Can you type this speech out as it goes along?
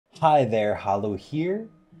Hi there, Halu here.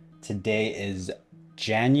 Today is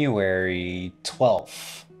January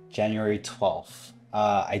 12th. January 12th.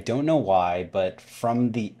 I don't know why, but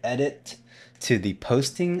from the edit to the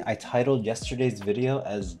posting, I titled yesterday's video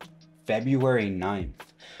as February 9th.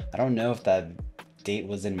 I don't know if that date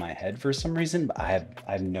was in my head for some reason, but I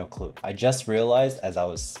have no clue. I just realized as I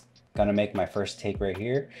was gonna make my first take right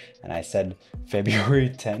here, and I said February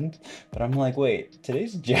 10th, but I'm like, wait,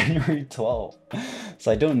 today's January 12th. So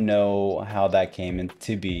I don't know how that came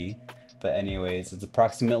into be. But anyways, it's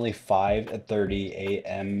approximately 5:30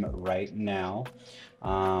 a.m. right now.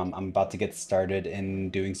 I'm about to get started in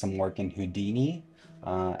doing some work in Houdini.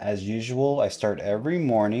 As usual, I start every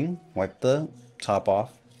morning, wipe the top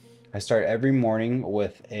off. I start every morning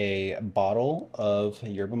with a bottle of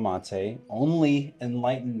yerba mate, only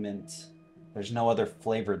Enlighten Mint. There's no other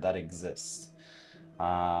flavor that exists.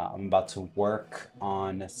 I'm about to work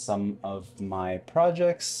on some of my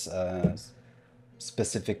projects,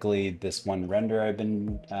 specifically this one render I've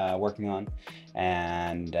been working on,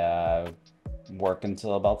 and work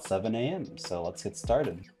until about 7 a.m. So let's get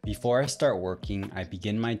started. Before I start working, I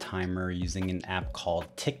begin my timer using an app called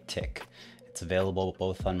TickTick. It's available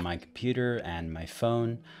both on my computer and my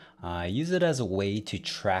phone. I use it as a way to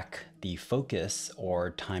track the focus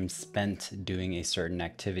or time spent doing a certain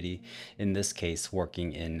activity, in this case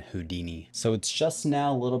working in Houdini. So it's just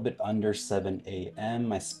now a little bit under 7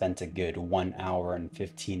 a.m. I spent a good 1 hour and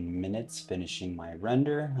 15 minutes finishing my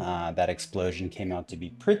render. That explosion came out to be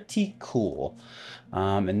pretty cool.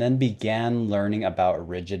 And then began learning about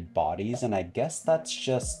rigid bodies, and I guess that's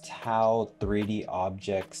just how 3D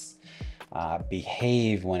objects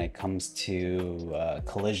behave when it comes to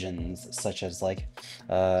collisions, such as like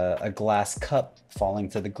a glass cup falling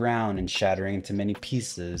to the ground and shattering into many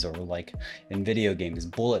pieces, or like in video games,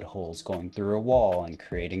 bullet holes going through a wall and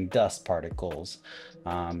creating dust particles.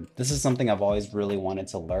 This is something I've always really wanted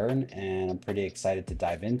to learn, and I'm pretty excited to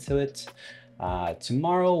dive into it.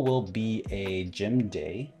 Tomorrow will be a gym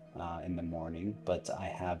day in the morning, but I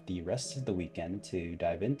have the rest of the weekend to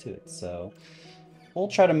dive into it. So we'll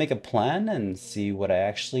try to make a plan and see what I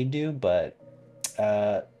actually do, but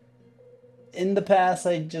in the past,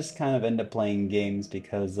 I just kind of end up playing games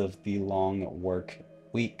because of the long work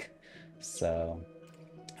week. So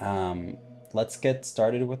let's get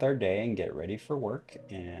started with our day and get ready for work,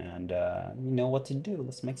 and you know what to do.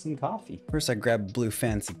 Let's make some coffee. First, I grab a blue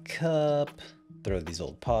fancy cup, throw these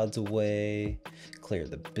old pods away, clear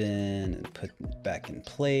the bin, and put it back in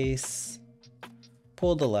place.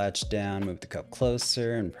 Pull the latch down, move the cup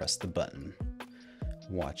closer, and press the button.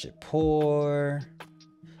 Watch it pour.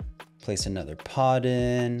 Place another pod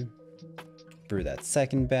in. Brew that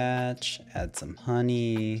second batch. Add some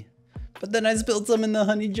honey. But then I spilled some in the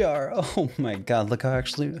honey jar. Oh my god, look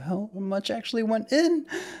how much actually went in.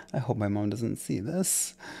 I hope my mom doesn't see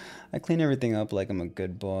this. I clean everything up like I'm a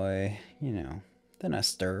good boy, you know. Then I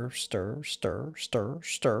stir, stir, stir, stir,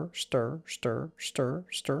 stir, stir, stir, stir,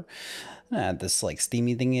 stir. And I add this like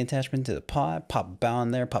steamy thingy attachment to the pot. Pop a bowl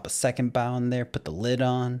in there, pop a second bowl in there, put the lid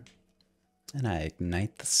on. And I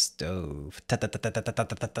ignite the stove. I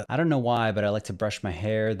don't know why, but I like to brush my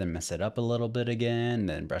hair, then mess it up a little bit again,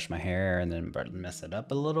 then brush my hair, and then mess it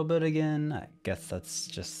up a little bit again. I guess that's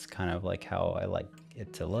just kind of like how I like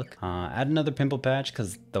it to look. Add another pimple patch,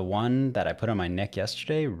 because the one that I put on my neck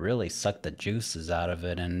yesterday really sucked the juices out of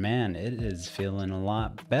it, and man, it is feeling a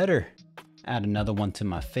lot better. Add another one to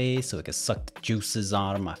my face so it can suck the juices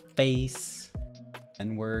out of my face.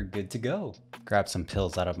 And we're good to go. Grab some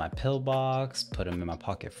pills out of my pill box, put them in my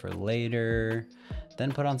pocket for later,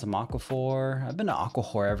 then put on some Aquaphor. I've been an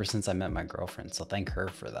Aquaphor ever since I met my girlfriend, so thank her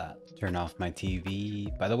for that. Turn off my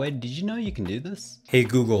TV. By the way, did you know you can do this? Hey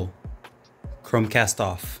Google, Chromecast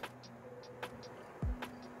off.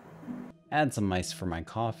 Add some ice for my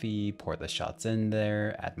coffee, pour the shots in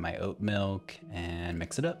there, add my oat milk, and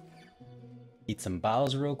mix it up. Eat some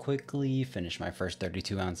bowls real quickly, finish my first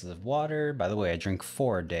 32 ounces of water. By the way, I drink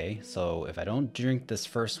 4 a day, so if I don't drink this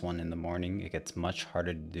first one in the morning, it gets much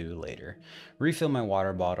harder to do later. Refill my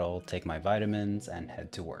water bottle, take my vitamins, and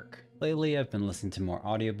head to work. Lately, I've been listening to more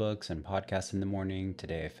audiobooks and podcasts in the morning.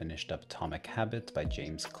 Today, I finished up Atomic Habits by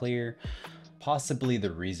James Clear. Possibly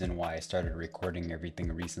the reason why I started recording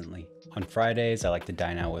everything recently. On Fridays, I like to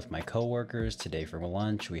dine out with my coworkers. Today for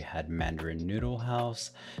lunch, we had Mandarin Noodle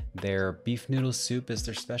House. Their beef noodle soup is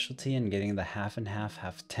their specialty, and getting the half and half,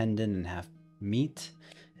 half tendon and half meat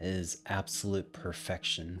is absolute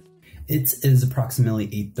perfection. It is approximately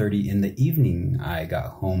 8:30 in the evening. I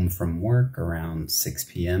got home from work around 6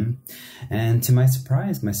 p.m. and to my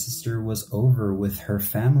surprise, my sister was over with her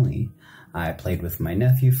family. I played with my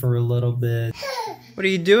nephew for a little bit. What are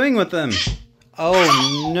you doing with them?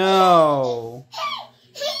 Oh no!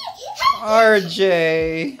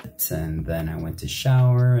 RJ! And then I went to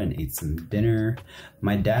shower and ate some dinner.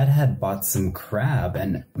 My dad had bought some crab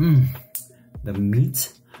and the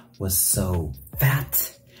meat was so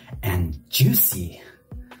fat and juicy.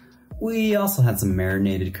 We also had some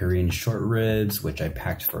marinated Korean short ribs, which I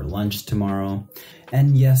packed for lunch tomorrow.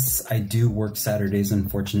 And yes, I do work Saturdays,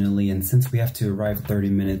 unfortunately, and since we have to arrive 30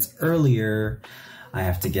 minutes earlier, I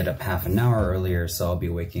have to get up half an hour earlier, so I'll be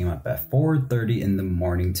waking up at 4:30 in the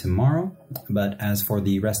morning tomorrow. But as for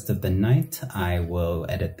the rest of the night, I will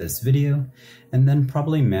edit this video and then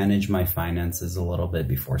probably manage my finances a little bit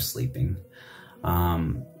before sleeping.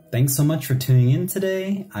 Thanks so much for tuning in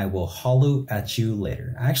today. I will holler at you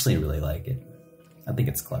later. I actually really like it. I think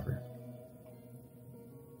it's clever.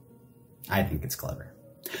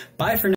 Bye for now.